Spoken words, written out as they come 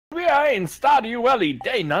are in Stardew Valley,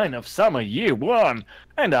 day 9 of summer, year 1,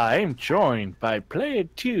 and I am joined by player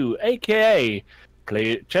 2, aka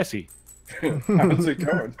player Jesse. How's it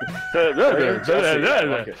going?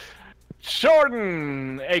 Okay.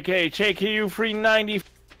 Jordan, aka JKU390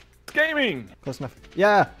 Gaming. Close enough.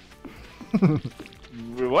 Yeah.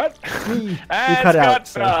 What? You And cut out,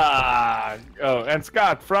 Scott. And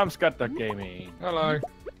Scott from Scott.gaming. Hello.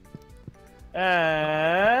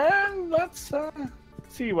 And let's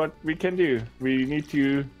see what we can do. We need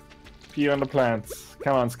to pee on the plants.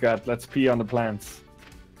 Come on, Scott. Let's pee on the plants.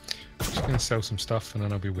 I'm just going to sell some stuff and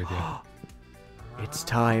then I'll be with you. It's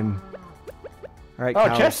time. All right, Oh,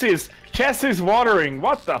 cows. Jesse's watering.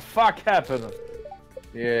 What the fuck happened?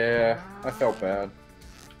 Yeah, I felt bad.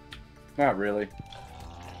 Not really.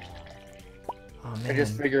 Oh, I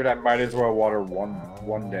just man. figured I might as well water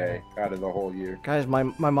one day out of the whole year. Guys, my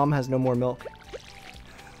mom has no more milk.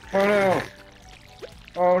 Oh no!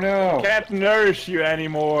 Oh no! Can't nourish you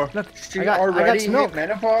anymore. Look, She I got already some hit milk.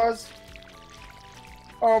 menopause?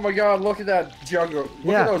 Oh my god, look at that jug. Look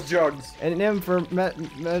Yeah. at those jugs. And an M for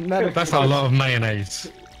medical. That's a lot of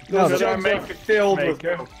mayonnaise. No, Those Should I jugs make are it filled with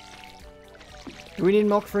maker? milk. Do we need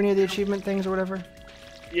milk for any of the achievement things or whatever?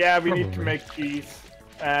 Yeah, we need to Probably. make cheese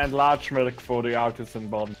and large milk for the artisan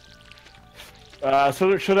bond.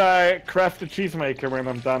 So should I craft a cheese maker when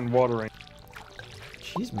I'm done watering?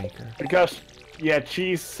 Cheese maker. Because, yeah,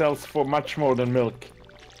 cheese sells for much more than milk.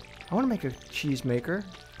 I want to make a cheese maker.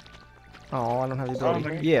 Oh, I don't have the Something.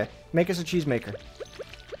 ability. Yeah, make us a cheese maker.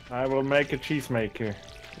 I will make a cheese maker.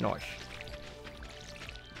 Nice.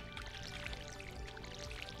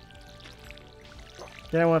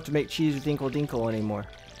 Then I won't have to make cheese with Inkle Dinkle anymore.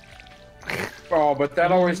 Oh, but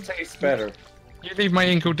that always tastes better. You leave my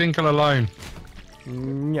Inkle Dinkle alone.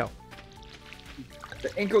 No.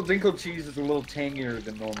 The Inkle Dinkle cheese is a little tangier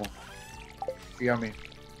than normal. Yummy.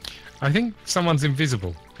 I think someone's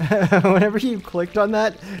invisible. Whenever you clicked on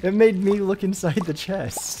that, it made me look inside the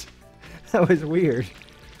chest. That was weird.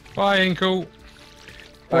 Bye, Inkle.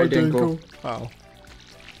 Bye, Dinkle. Oh.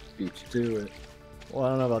 Beat you to it. Well, I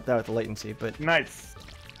don't know about that with the latency, but Nice.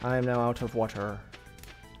 I am now out of water.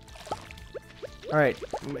 Alright,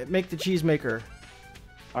 make the cheese maker.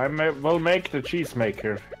 Will make the cheese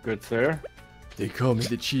maker, good sir. They call me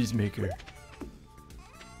the cheese maker.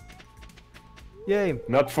 Yay.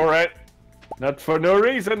 Not for no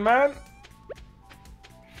reason, man.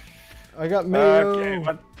 I got mayo. Okay,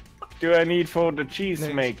 what do I need for the cheese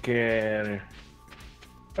Nice. maker?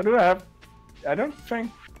 What do I have? I don't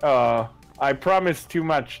think. Oh, I promised too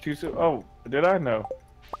much too soon. Oh, did I? No.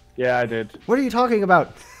 Yeah, I did. What are you talking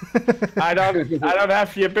about? I don't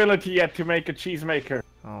have the ability yet to make a cheese maker.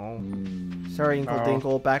 Oh. Sorry, Inkle Oh.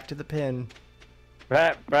 Dinkle. Back to the pin.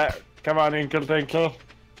 Come on, Inkle Dinkle.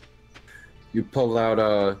 You pull out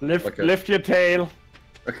a Lift your tail.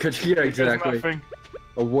 yeah, There's exactly. nothing.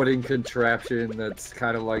 A wooden contraption that's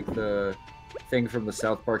kind of like the thing from the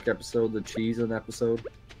South Park episode, the cheese in episode.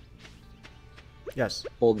 Yes.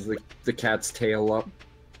 Holds the cat's tail up.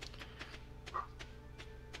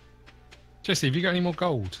 Jesse, have you got any more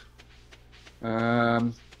gold?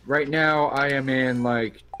 Right now I am in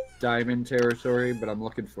like diamond territory, but I'm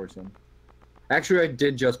looking for some. Actually, I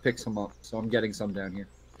did just pick some up, so I'm getting some down here.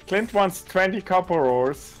 Clint wants 20 copper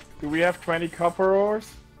ores. Do we have 20 copper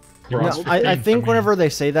ores? You're No, asking I for think me. whenever they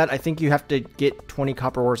say that, I think you have to get 20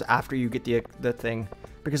 copper ores after you get the thing.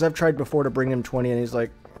 Because I've tried before to bring him 20 and he's like,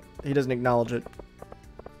 he doesn't acknowledge it.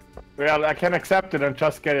 Well, I can accept it and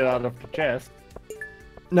just get it out of the chest.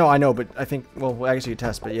 No, I know, but I think, well, I guess you can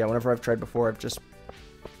test, but yeah, whenever I've tried before, I've just...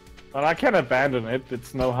 Well, I can abandon it.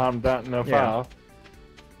 It's no harm done, no Yeah. foul.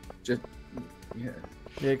 Just yeah. Yeah,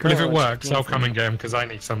 Well, if currently it it's works, 15 I'll for come me. and get them because I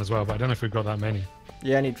need some as well, but I don't know if we've got that many.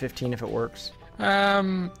 Yeah, I need 15 if it works.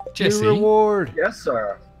 Jesse, New reward! Yes,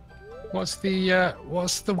 sir. what's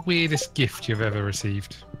the weirdest gift you've ever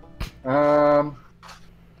received? Oh,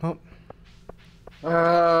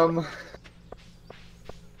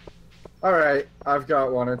 Alright, I've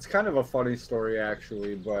got one. It's kind of a funny story,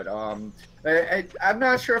 actually, but, I'm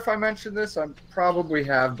not sure if I mentioned this. I probably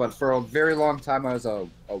have, but for a very long time I was a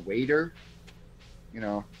waiter. You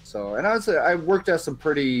know, so, and I worked at some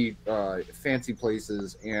pretty fancy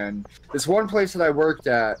places, and this one place that I worked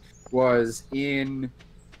at was in,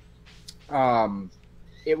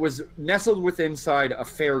 it was nestled within inside a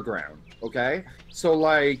fairground, okay? So,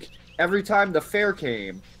 like, every time the fair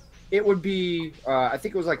came, it would be, I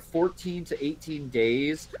think it was like 14 to 18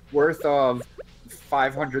 days worth of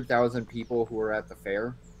 500,000 people who were at the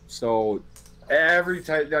fair. So every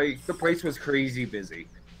time, like, the place was crazy busy.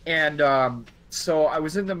 And so I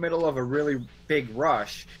was in the middle of a really big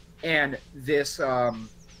rush, and this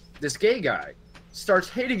this gay guy starts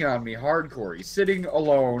hitting on me hardcore. He's sitting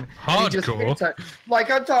alone. And he just hits like,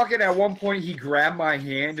 I'm talking at one point, he grabbed my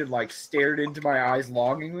hand and like stared into my eyes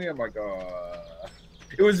longingly. I'm like,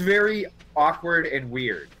 It was very awkward and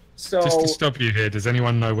weird. So just to stop you here, does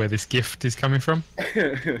anyone know where this gift is coming from?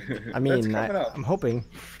 I mean, I'm hoping.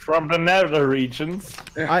 From the nether regions.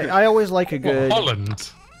 I always like a good...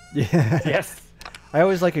 Holland? Yeah. Yes. I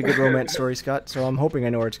always like a good romance story, Scott, so I'm hoping I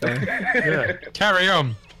know where it's going. Yeah. Carry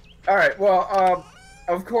on. Alright, well,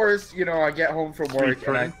 of course, you know, I get home from work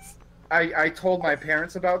and I told my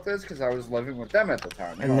parents about this because I was living with them at the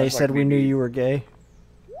time. And they said we knew you were gay?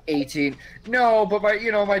 18. No, but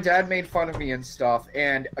my dad made fun of me and stuff,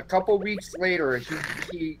 and a couple weeks later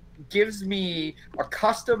he gives me a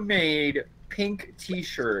custom-made pink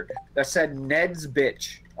t-shirt that said Ned's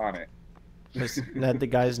bitch on it. Was Ned the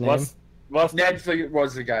guy's name? Ned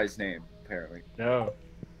was the guy's name, apparently. No.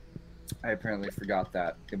 I apparently forgot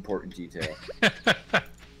that important detail.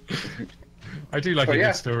 I do like a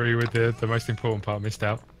good story with the most important part missed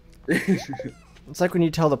out. It's like when you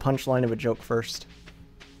tell the punchline of a joke first.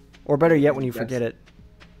 Or better yet, when you forget it.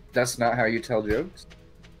 That's not how you tell jokes?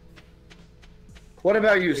 What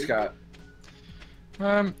about you, Scott?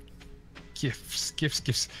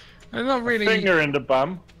 Gifts. I'm not really... Finger in the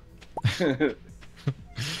bum.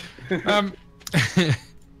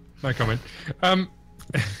 No comment.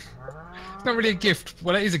 It's not really a gift.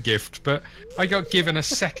 Well, it is a gift, but I got given a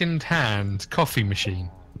second-hand coffee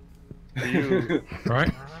machine.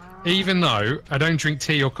 Right? Even though I don't drink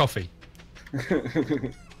tea or coffee.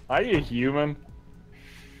 Are you human?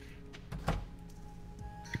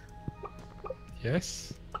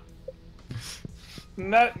 Yes.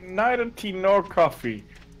 Neither tea nor coffee.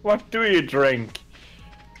 What do you drink?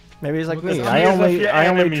 Maybe he's like Well, me. there's I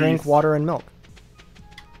only enemies. drink water and milk.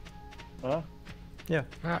 Huh? Yeah.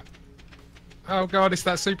 Oh god, it's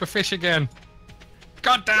that super fish again.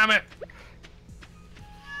 God damn it!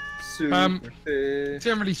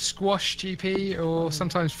 Generally squash, GP, or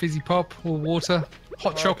sometimes fizzy pop or water.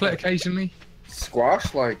 Hot chocolate occasionally.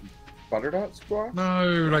 Squash, like butternut squash?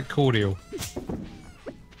 No, like cordial.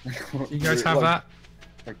 You guys have that?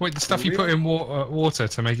 Like Wait, the stuff you put in water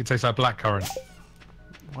to make it taste like blackcurrant.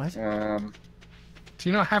 What? Do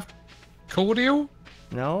you not have cordial?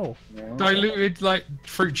 No. Diluted like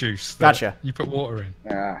fruit juice. Gotcha. You put water in.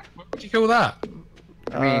 Yeah. What do you call that?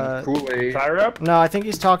 I mean, Kool-Aid. Syrup? No, I think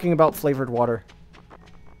he's talking about flavored water.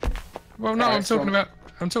 Well, no, I'm talking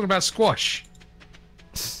about squash.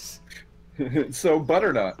 So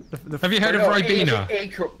butternut. Have you heard of Ribena?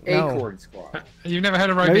 Acorn squash. You've never heard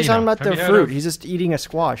of Ribena? Maybe he's talking about the Have you fruit. heard He's just eating a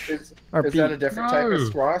squash. Is that a different type of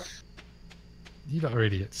squash? You lot are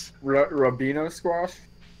idiots. Ribena squash?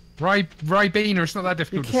 Ribena, it's not that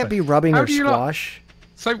difficult You to can't say. be rubbing How your do you not- squash.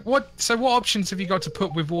 So what options have you got to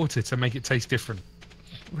put with water to make it taste different?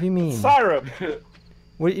 What do you mean? Syrup.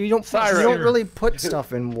 Well, you don't really put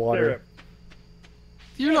stuff in water. Syrup.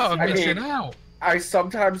 You lot are missing out. I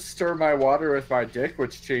sometimes stir my water with my dick,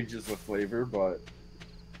 which changes the flavor, but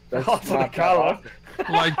that's Also the not color.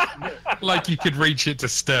 Like you could reach it to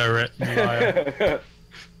stir it. You liar.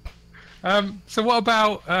 So what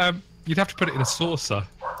about you'd have to put it in a saucer.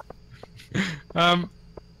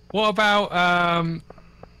 What about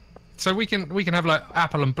so we can have like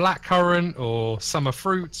apple and blackcurrant or summer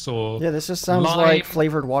fruits or Yeah, this just sounds lime. like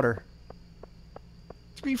flavored water.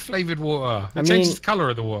 What do you mean flavored water? It I changes mean- the color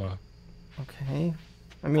of the water. Okay.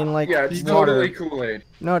 I mean, like, Yeah, it's water. totally Kool-Aid.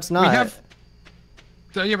 No, it's not. We have.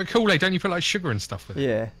 Yeah, but Kool-Aid, don't you put like sugar and stuff with it?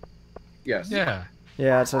 Yeah. Yes. Yeah.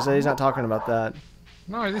 Yeah, so he's not talking about that.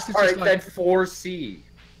 No, this is All just right, like then 4C.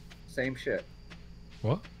 Same shit.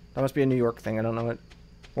 what? That must be a New York thing. I don't know it.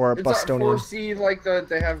 Or a It's Bostonian. 4C, like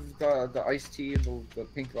they have the iced tea and the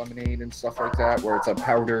pink lemonade and stuff like that, where it's a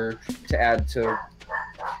powder to add to.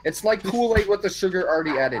 It's like Kool-Aid with the sugar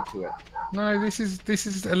already added to it. No, this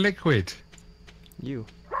is a liquid. You.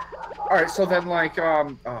 All right, so then like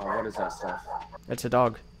what is that stuff? It's a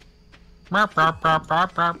dog. Burp, burp, burp,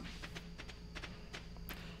 burp, burp.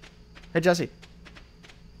 Hey, Jesse.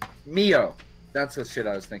 Mio. That's the shit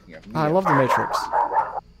I was thinking of. I Mio. love the Matrix.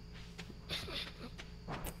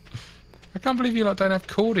 I can't believe you lot don't have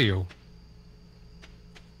cordial.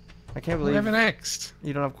 I can't We believe have next.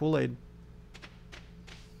 you don't have Kool-Aid.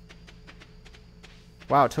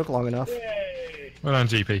 Wow, it took long enough. Well done,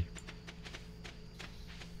 GP.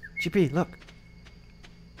 GP, look.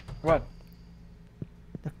 What?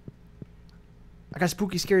 I got a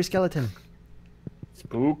spooky, scary skeleton.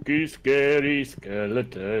 Spooky, scary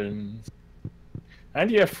skeletons. And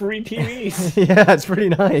you have free TVs. Yeah, it's pretty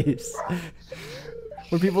nice.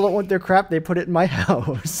 When people don't want their crap, they put it in my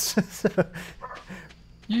house.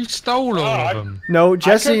 You stole all of them. No, go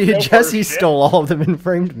Jesse first, stole all of them and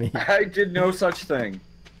framed me. I did no such thing.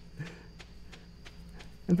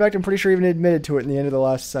 In fact, I'm pretty sure he even admitted to it in the end of the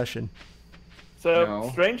last session. So, No.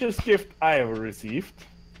 strangest gift I ever received.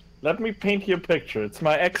 Let me paint you a picture. It's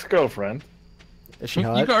my ex-girlfriend. Is she You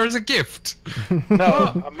hot? got her as a gift.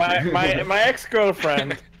 No, my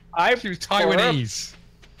ex-girlfriend. She was Taiwanese.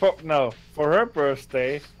 For her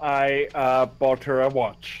birthday, I bought her a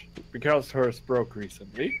watch because hers broke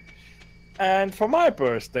recently. And for my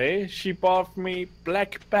birthday, she bought me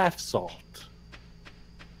black bath salt.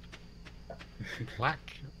 Black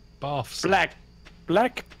bath salt.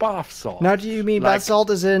 Black bath salt. Now, do you mean Like- bath salt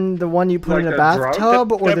is in the one you put Like in a the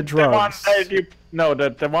bathtub or the The one drugs?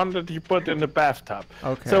 that the one that you put in the bathtub.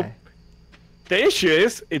 Okay. So the issue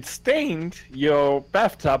is it stained your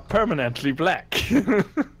bathtub permanently black.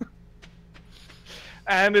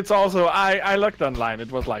 And it's also I looked online.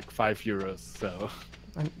 It was like €5. So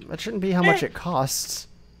That shouldn't be how much it costs.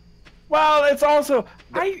 well, it's also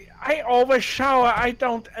I always shower. I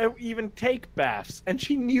don't even take baths, and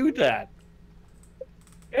she knew that.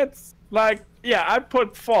 It's like, yeah, I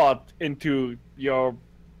put thought into your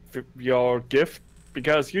gift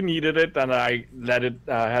because you needed it, and I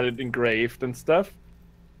had it engraved and stuff.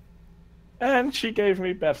 And she gave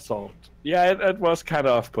me bath salt. Yeah, it was kind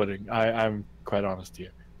of off-putting. I'm quite honest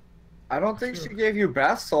here. I don't think she gave you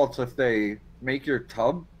bath salts if they make your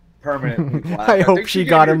tub permanently black. I hope think she gave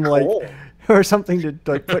got you him like coal. or something to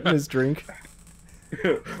like put in his drink.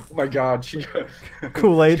 Oh my god, she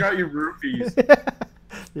Kool-Aid. She got you roofies.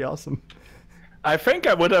 Be awesome. I think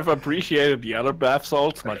I would have appreciated the other bath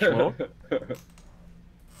salts much more.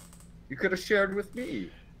 You could have shared with me.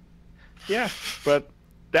 Yeah, but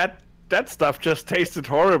that stuff just tasted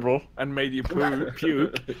horrible and made you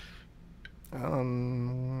puke.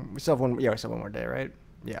 We still have one. Yeah, we still have one more day, right?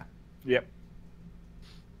 Yeah. Yep.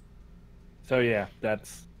 So yeah,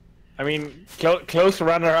 that's. I mean, close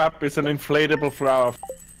runner-up is an inflatable flower.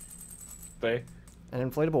 An An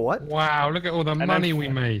inflatable what? Wow, look at all the money we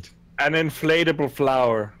made. inflatable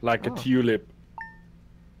flower, like a Oh. tulip.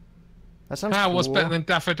 That sounds How cool. was better than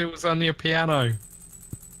daffodils on your piano?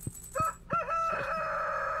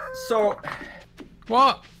 So,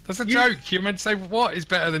 What? That's a joke. You meant to say what is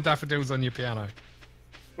better than daffodils on your piano?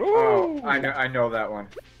 oh, I know that one.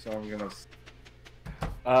 So I'm gonna.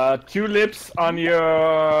 Tulips on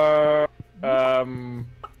your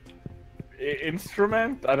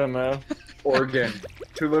instrument. I don't know. Organ.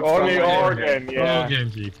 Tulips On on the my organ, yeah. Organ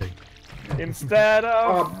GP. Instead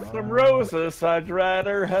of some roses, I'd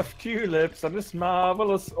rather have tulips on this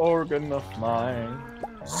marvelous organ of mine.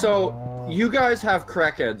 So, you guys have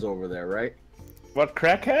crackheads over there, right? What,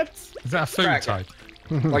 crackheads? Is that a food Crack. type?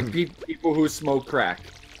 Like people who smoke crack.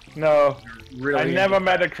 No, Really? I never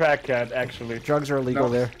met a crackhead, actually. Drugs are illegal No.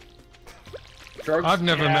 there. Drugs? I've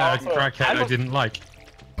never Yeah, met a also, crackhead I didn't like.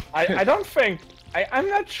 I don't think... I'm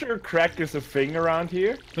not sure crack is a thing around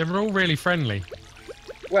here. They were all really friendly.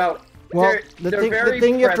 Well, Well, they're the very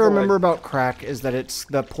thing you have to prevalent. remember about crack is that it's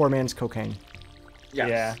the poor man's cocaine. Yes.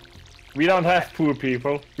 Yeah. We don't have poor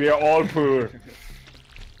people. We are all poor.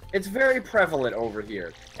 It's very prevalent over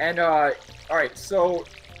here. And, alright, so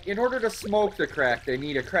in order to smoke the crack, they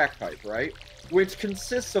need a crack pipe, right? Which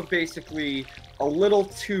consists of basically a little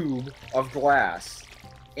tube of glass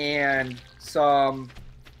and some,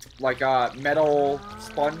 like, metal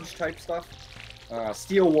sponge type stuff.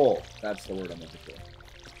 Steel wool, that's the word I'm looking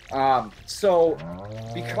for. So,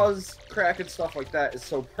 because crack and stuff like that is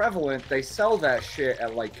so prevalent, they sell that shit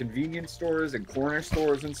at, like, convenience stores and corner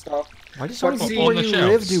stores and stuff. Why do so many But people see- where on the you live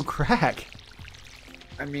shelves. do crack?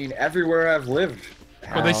 I mean, everywhere I've lived.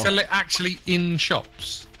 But they Oh. sell it actually in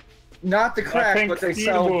shops. Not the I crack, think but they steel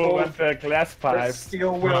sell wool both and the glass the pipe.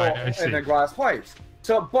 steel wool Right, I see. and the glass pipes.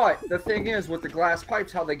 So, but the thing is, with the glass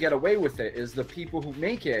pipes, how they get away with it is the people who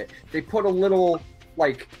make it, they put a little,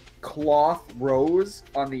 like, cloth rose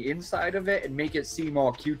on the inside of it and make it seem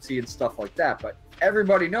all cutesy and stuff like that. But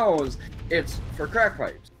everybody knows it's for crack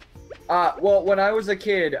pipes. Well, when I was a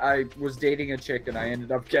kid, I was dating a chick and I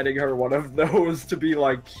ended up getting her one of those to be,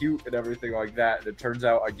 like, cute and everything like that. And it turns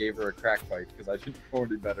out I gave her a crack pipe because I didn't know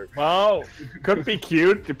any better. Well, could be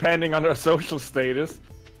cute depending on her social status.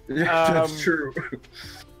 Yeah, that's true.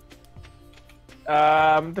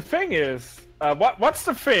 The thing is, what's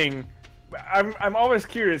the thing? I'm always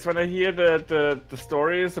curious when I hear the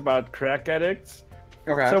stories about crack addicts.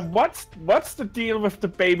 Okay. So what's the deal with the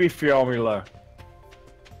baby formula?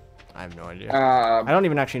 I have no idea. I Um, don't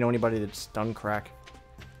even actually know anybody that's done crack.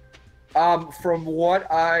 from what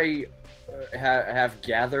I have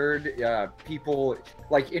gathered, people,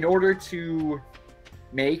 like, in order to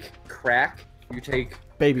make crack, you take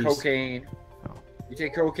Babies. cocaine. Oh. You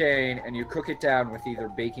take cocaine and you cook it down with either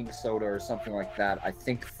baking soda or something like that. I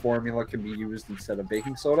think formula can be used instead of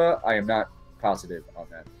baking soda. I am not positive on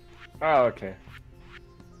that. Oh, okay.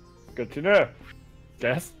 Good to know.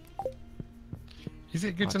 Yes. Is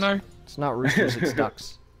it good to know? It's not roosters, it's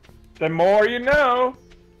ducks. The more you know,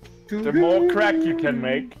 the more crack you can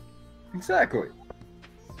make. Exactly.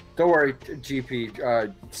 Don't worry,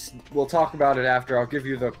 GP. We'll talk about it after. I'll give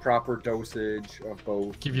you the proper dosage of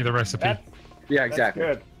both. Give you the recipe. Yeah, exactly.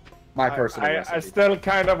 That's good. My personal recipe. I still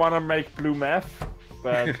kind of want to make blue meth,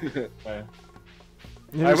 but You're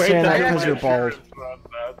just saying that because you're bald.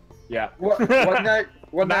 Yeah.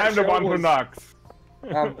 when that I'm the one who knocks.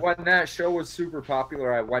 When that show was super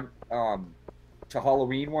popular, I went to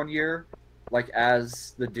Halloween one year, like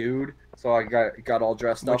as the dude. So I got all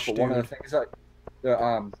dressed up. But one of the things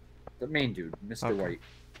the main dude, Mr. White.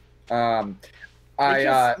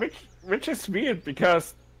 Which is weird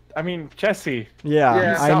because I mean Jesse.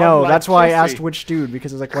 Yeah, I know. That's why I asked which dude,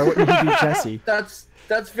 because it's like, why wouldn't he be Jesse? That's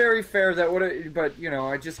very fair. That would, but you know,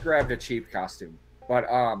 I just grabbed a cheap costume. But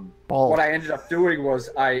Bald. what I ended up doing was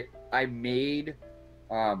I made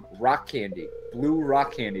rock candy, blue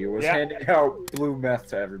rock candy. It was handing out blue meth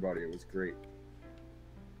to everybody. It was great.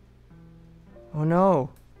 Oh no.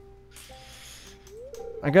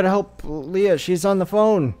 I gotta help Leah. She's on the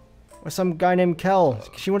phone with some guy named Kel.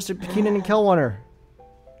 She wants to. Keenan and Kel want her.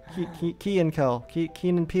 Keenan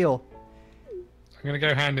Peele. I'm gonna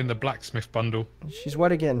go hand in the blacksmith bundle. She's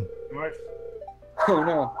wet again. Oh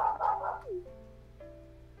no.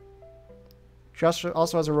 She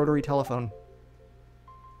also has a rotary telephone.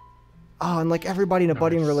 Oh, and like everybody in a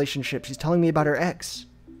budding relationship, she's telling me about her ex.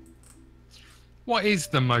 What is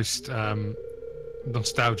the most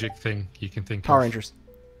nostalgic thing you can think Power of? Rangers.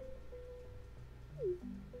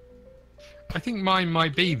 I think mine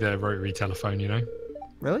might be the rotary telephone, you know?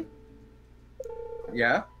 Really?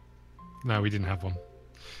 Yeah. No, we didn't have one.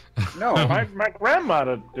 No. My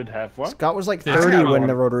grandmother did have one. Scott was like Yeah, 30 Scott when one.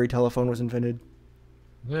 the rotary telephone was invented.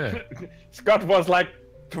 Yeah. Scott was like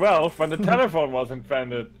 12 when the telephone was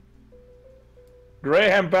invented.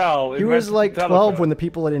 Graham Bell. He was invented like the 12 telephone. when the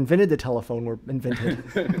people that invented the telephone were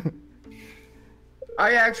invented.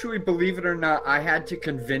 I actually, believe it or not, I had to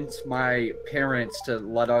convince my parents to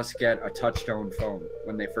let us get a touch-tone phone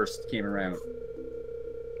when they first came around.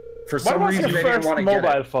 For What some was reason, your they didn't first want to get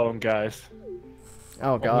mobile it. phone, guys?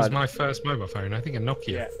 Oh What was god. my first mobile phone? I think a Nokia.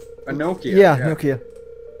 Yeah. A Nokia. Yeah, Nokia.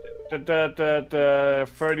 The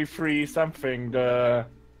 33 something,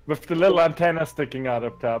 with the little antenna sticking out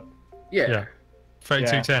up top. Yeah.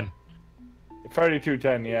 3210.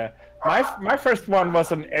 3210, yeah. My first one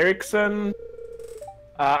was an Ericsson.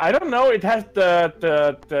 I don't know. It has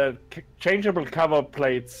the changeable cover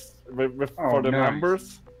plates for the nice.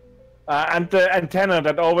 numbers, and the antenna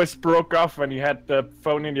that always broke off when you had the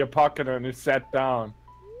phone in your pocket and it sat down.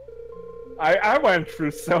 I went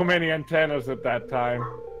through so many antennas at that time,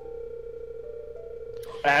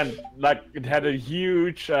 and like it had a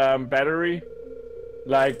huge battery.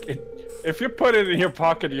 Like if you put it in your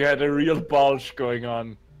pocket, you had a real bulge going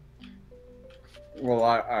on. Well,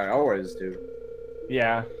 I always do.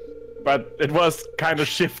 Yeah, but it was kind of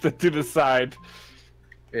shifted to the side.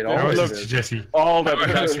 It I always always is. Jesse. All that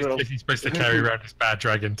That's material. Jesse's supposed to carry around his bad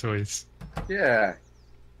dragon toys. Yeah.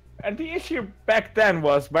 And the issue back then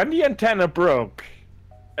was when the antenna broke,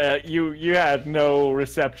 you had no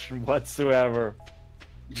reception whatsoever.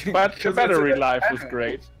 But the 'Cause battery it's an life was antenna.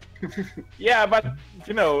 great. Yeah, but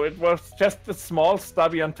you know, it was just a small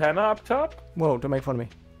stubby antenna up top. Whoa, don't make fun of me.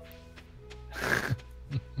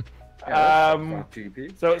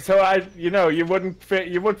 GP. So I, you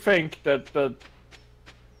would think that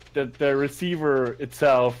the receiver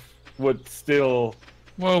itself would still.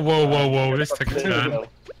 Whoa. This took a turn.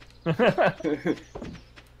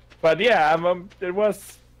 But yeah, it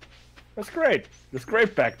was great. It was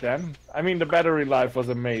great back then. I mean, the battery life was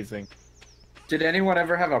amazing. Did anyone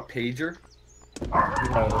ever have a pager?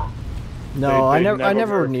 No, They I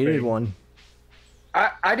never were needed fake. one.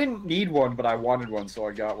 I didn't need one, but I wanted one, so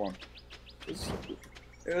I got one.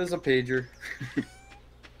 It was a pager.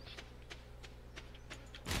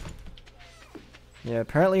 Yeah,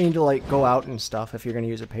 apparently you need to like go out and stuff if you're gonna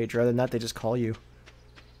use a pager. Other than that, they just call you.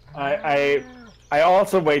 I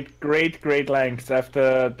also wait great lengths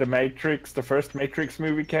after the first Matrix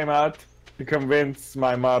movie came out to convince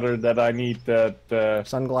my mother that I need the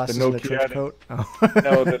Sunglasses the and a Nokia trench coat. Oh.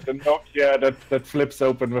 no the Nokia that flips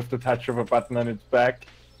open with the touch of a button on its back.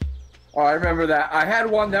 Oh, I remember that. I had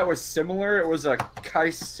one that was similar. It was a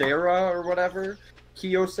Kyocera or whatever,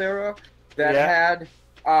 Kyocera, that had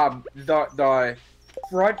the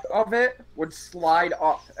front of it would slide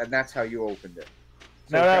up, and that's how you opened it.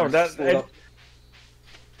 So No, it kinda slid up.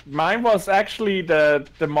 Mine was actually the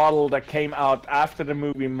model that came out after the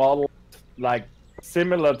movie, model like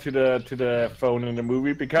similar to the phone in the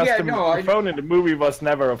movie, because the phone in the movie was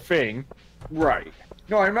never a thing. Right.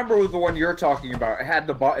 No, I remember the one you're talking about. It had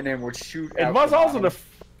the button and would shoot. It was also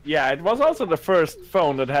it was also the first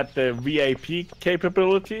phone that had the VAP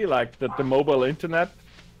capability, like the mobile internet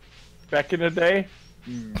back in the day.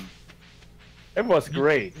 It was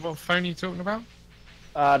great. What phone are you talking about?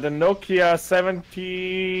 The Nokia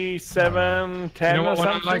 7710 You know or what?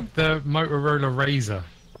 I something. like the Motorola Razr.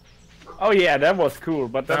 Oh yeah, that was cool,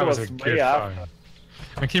 but that was a way good after. phone.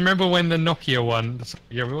 And can you remember when the Nokia one?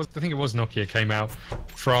 Yeah, I think it was Nokia came out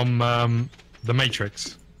from the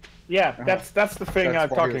Matrix. Yeah, that's the thing I'm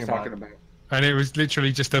talking about. And it was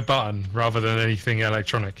literally just a button rather than anything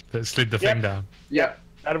electronic that slid the thing down. Yeah.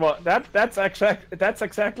 That's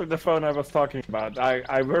exactly the phone I was talking about.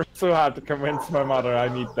 I worked so hard to convince my mother I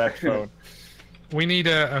need that phone. We need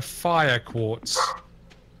a fire quartz,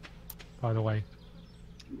 by the way.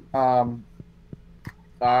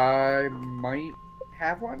 I might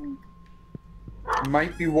have one.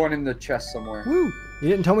 Might be one in the chest somewhere. Woo! You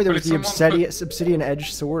didn't tell me there But was if the someone obsidian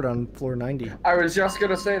edge sword on floor 90. I was just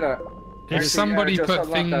gonna say that. If somebody just put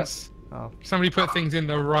unlocked that. things, Oh. somebody put things in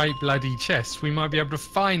the right bloody chest, we might be able to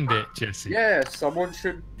find it, Jesse. Yeah, someone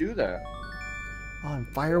should do that. Oh, and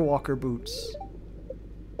firewalker boots.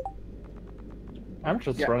 I'm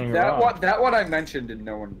just Yeah, running that around. one. That one I mentioned and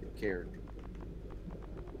no one cared.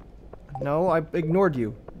 No, I ignored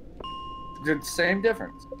you. The same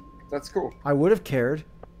difference. That's cool. I would have cared.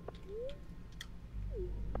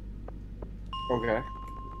 Okay.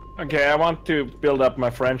 Okay, I want to build up my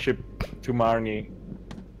friendship to Marnie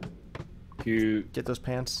to Get those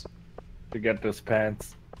pants. get those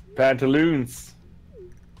pantaloons.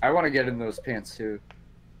 I want to get in those pants too.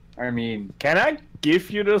 I mean, Can I give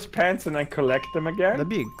you those pants and then collect them again? That'd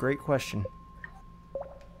be a great question.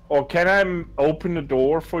 Or can I open the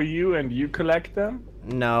door for you and you collect them?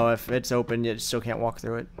 No, if it's open, you still can't walk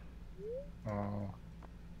through it. Oh.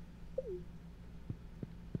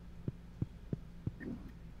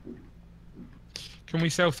 Can we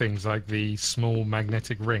sell things like the small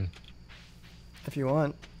magnetic ring? If you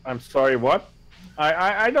want. I'm sorry, what?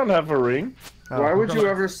 I don't have a ring. Oh. why would you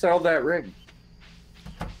ever sell that ring?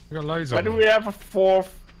 We got loads Why of do them. we have a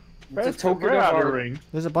fourth? It's a token Where of are the our rings?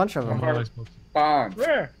 There's a bunch of them. bond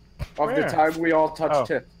Where? of the Where? time we all touched Oh.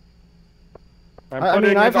 tip. I'm I mean,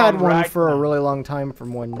 putting I've it had on one right for a now. really long time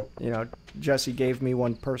from when, you know, Jesse gave me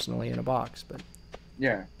one personally in a box, but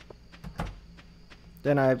Yeah.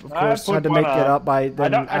 then I, of I course, put had to one make it on. up by I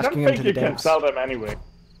then don't asking him think to you the can dance. sell them anyway.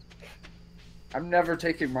 I'm never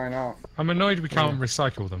taking mine off. I'm annoyed we can't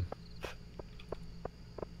recycle them.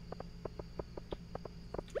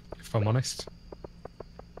 If I'm honest.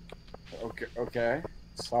 Okay. Okay.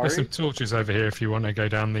 Sorry. There's some torches over here if you want to go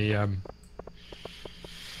down the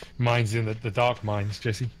mines in the dark mines,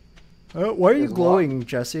 Jesse. Why are you There's a lot. glowing,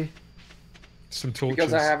 Jesse? Some torches.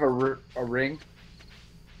 Because I have a ring.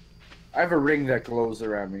 I have a ring that glows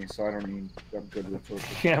around me, so I don't need. I'm good with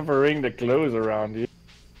torches. You have a ring that glows around you.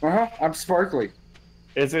 I'm sparkly.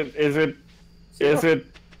 Is it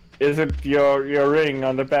your ring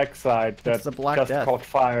on the backside that the Black just Death. caught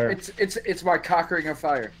fire? It's my cock ring of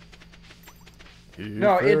fire.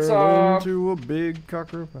 No, He it's fell into a big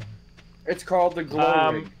cocker. It's called the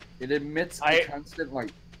glow ring. It emits I- a constant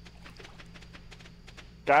light.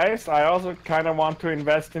 Guys, I also kind of want to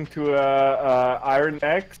invest into a iron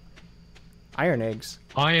X. Iron eggs.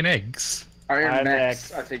 Iron eggs. Iron Iron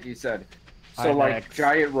Max, X. I think he said. So Iron like X.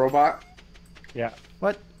 giant robot. Yeah.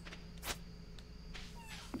 What?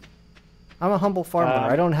 I'm a humble farmer.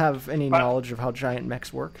 I don't have any but- knowledge of how giant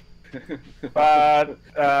mechs work. But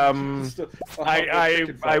Just a I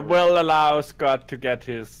farmer. will allow Scott to get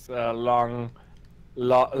his long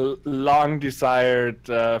desired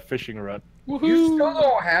fishing rod. You still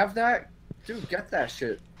don't have that? Dude, get that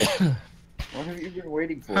shit. What have you been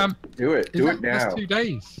waiting for? Do it. Do it now. That's 2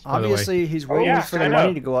 days. by the way. Obviously, he's waiting yeah, for I the know.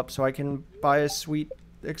 money to go up so I can buy a sweet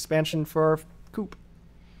expansion for our coop.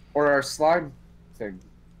 Or our slime thing.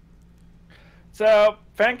 So,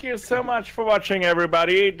 thank you so much for watching,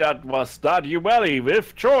 everybody. That was Stardew Valley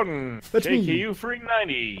with Jordan, That's me.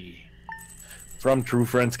 JKU390. From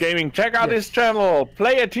TrueFriendsGaming. Check out Yes. his channel,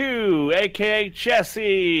 Player2, aka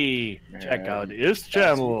Jesse. Check Man, out his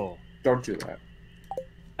channel. Don't do that.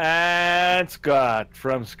 And Scott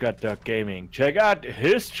from Scott.Gaming. Check out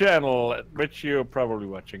his channel, which you're probably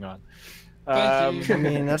watching on. Thank you. I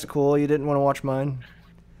mean, that's cool. You didn't want to watch mine?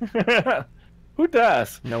 Who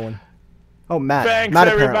does? No one. Oh, Matt. Thanks, Matt,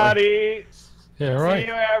 apparently. everybody. Yeah, right. See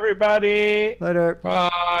you, everybody. Later.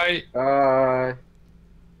 Bye. Bye.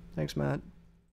 Thanks, Matt.